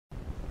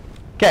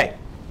OK.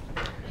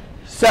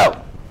 So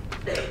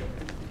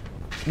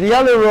the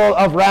other rule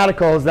of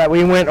radicals that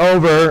we went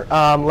over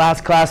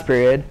last class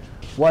period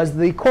was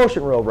the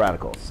quotient rule of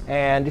radicals.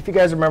 And if you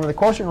guys remember, the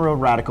quotient rule of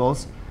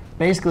radicals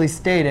basically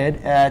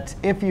stated that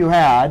if you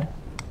had,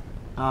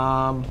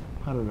 how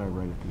did I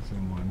write it the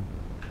same one?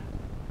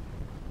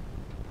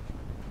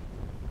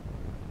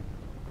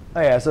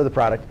 Oh, yeah, so the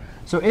product.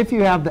 So if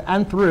you have the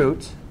nth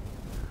root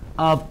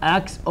of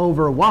x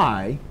over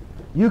y,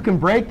 you can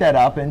break that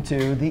up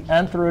into the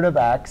nth root of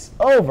x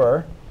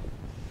over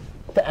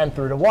the nth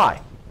root of y.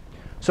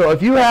 So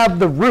if you have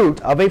the root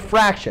of a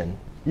fraction,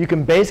 you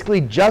can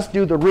basically just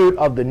do the root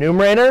of the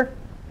numerator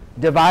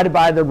divided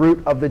by the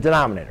root of the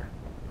denominator.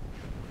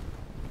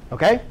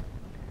 OK?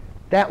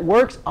 That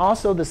works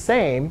also the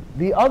same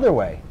the other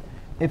way.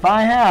 If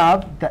I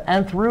have the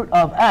nth root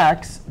of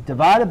x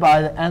divided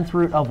by the nth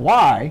root of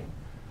y,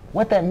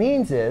 what that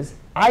means is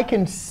I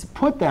can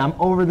put them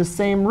over the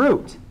same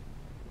root.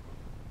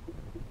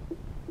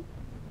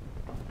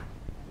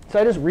 So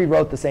I just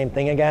rewrote the same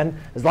thing again.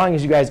 As long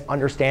as you guys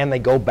understand they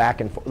go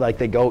back and forth, like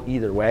they go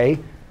either way.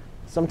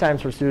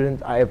 Sometimes for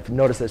students, I have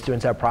noticed that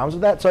students have problems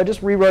with that. So I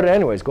just rewrote it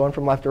anyways, going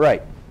from left to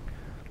right.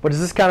 But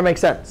does this kind of make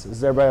sense?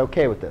 Is everybody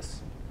OK with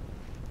this?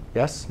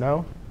 Yes?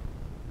 No?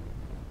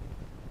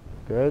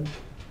 Good?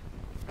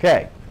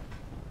 OK.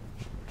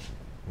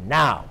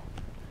 Now,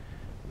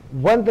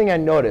 one thing I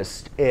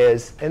noticed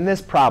is in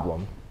this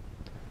problem,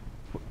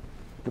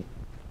 the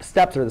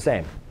steps are the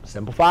same.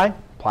 Simplify,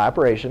 apply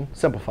operation,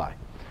 simplify.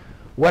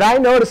 What I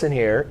notice in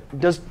here,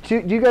 do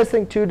you guys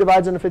think 2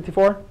 divides into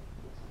 54?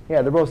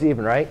 Yeah, they're both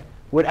even, right?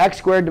 Would x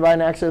squared divide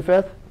into x to the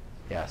 5th?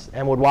 Yes.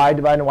 And would y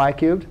divide into y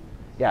cubed?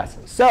 Yes.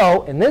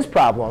 So in this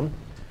problem,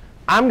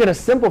 I'm going to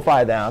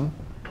simplify them.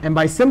 And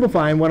by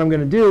simplifying, what I'm going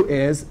to do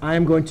is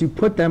I'm going to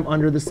put them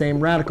under the same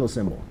radical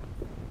symbol.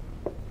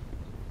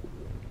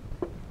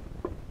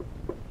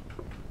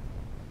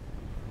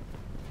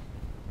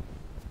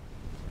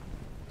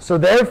 So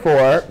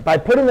therefore, by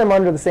putting them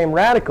under the same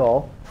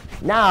radical,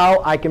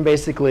 now I can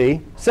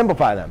basically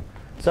simplify them.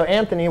 So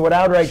Anthony, what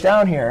I would write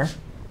down here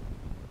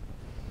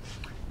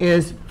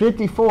is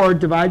 54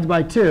 divided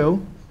by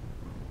 2.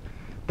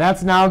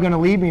 That's now going to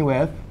leave me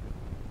with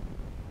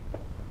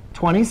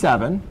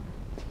 27.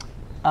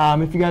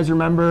 If you guys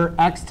remember,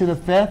 x to the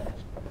 5th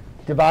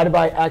divided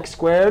by x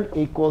squared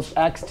equals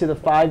x to the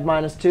 5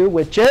 minus 2,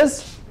 which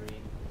is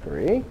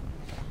 3.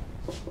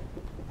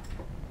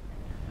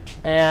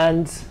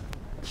 And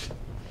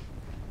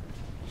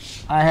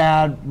I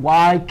had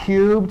y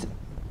cubed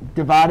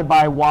divided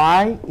by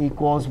y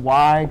equals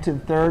y to the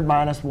 3rd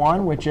minus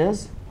 1, which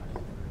is?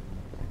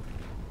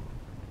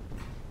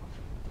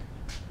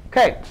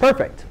 OK,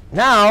 perfect.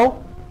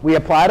 Now we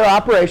applied our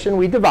operation.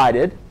 We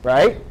divided,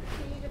 right? Can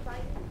you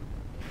divide it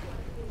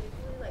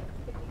individually, like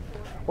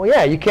 54x? Well,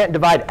 yeah, you can't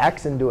divide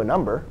x into a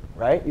number,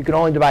 right? You can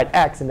only divide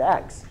x into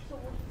x. So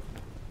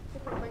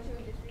pretty much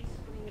we just be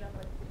splitting it up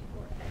like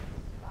 54x,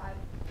 5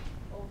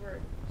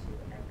 over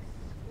 2x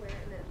squared,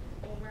 and then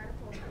full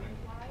radical and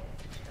y?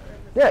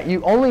 Yeah,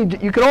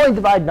 you can only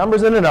divide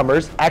numbers into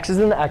numbers, x's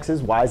into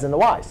x's, y's into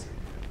y's.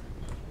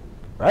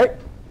 Right?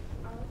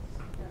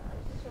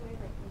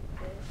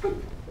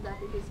 Would that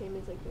be the same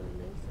as like doing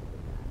this?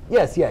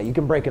 Yes, yeah, you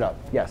can break it up.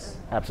 Yes,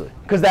 absolutely.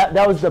 Because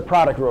that was the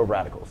product rule of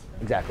radicals.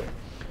 Exactly.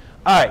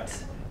 All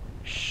right.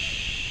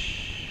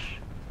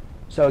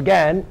 So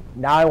again,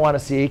 now I want to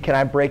see, can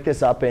I break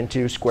this up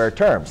into square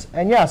terms?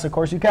 And yes, of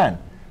course you can.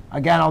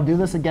 Again, I'll do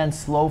this again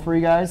slow for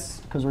you guys,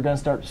 because we're going to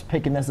start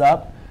picking this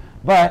up.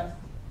 But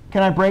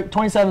can I break,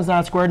 27 is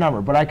not a square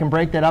number, but I can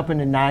break that up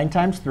into 9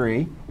 times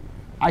 3.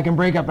 I can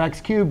break up x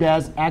cubed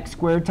as x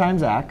squared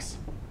times x.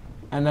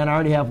 And then I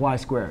already have y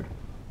squared.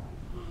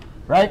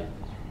 Right?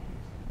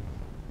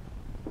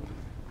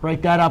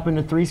 Break that up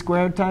into 3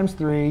 squared times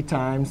 3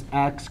 times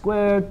x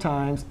squared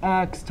times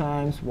x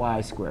times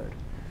y squared.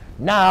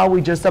 Now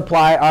we just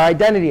apply our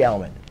identity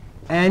element.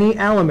 Any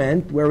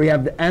element where we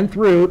have the nth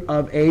root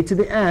of a to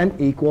the n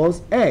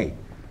equals a.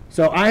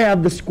 So I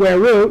have the square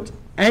root.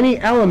 Any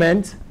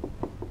element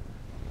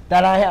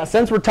that I have,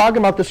 since we're talking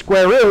about the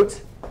square root,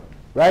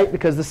 right,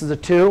 because this is a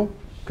 2,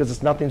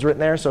 because nothing's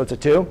written there, so it's a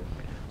 2.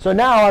 So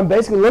now I'm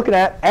basically looking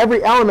at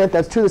every element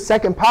that's to the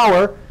 2nd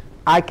power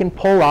I can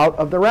pull out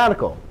of the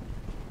radical.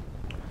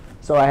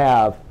 So I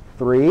have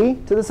 3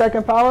 to the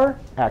 2nd power,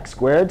 x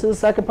squared to the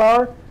 2nd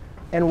power,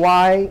 and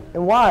y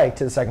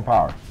to the 2nd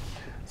power.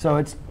 So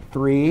it's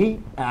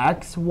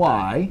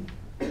 3xy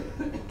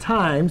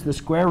times the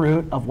square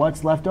root of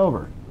what's left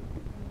over,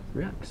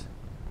 3x.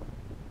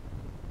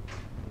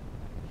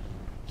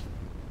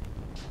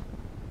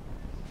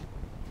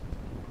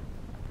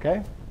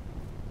 OK?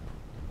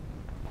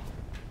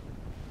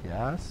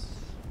 Yes?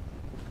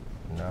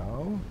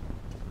 No?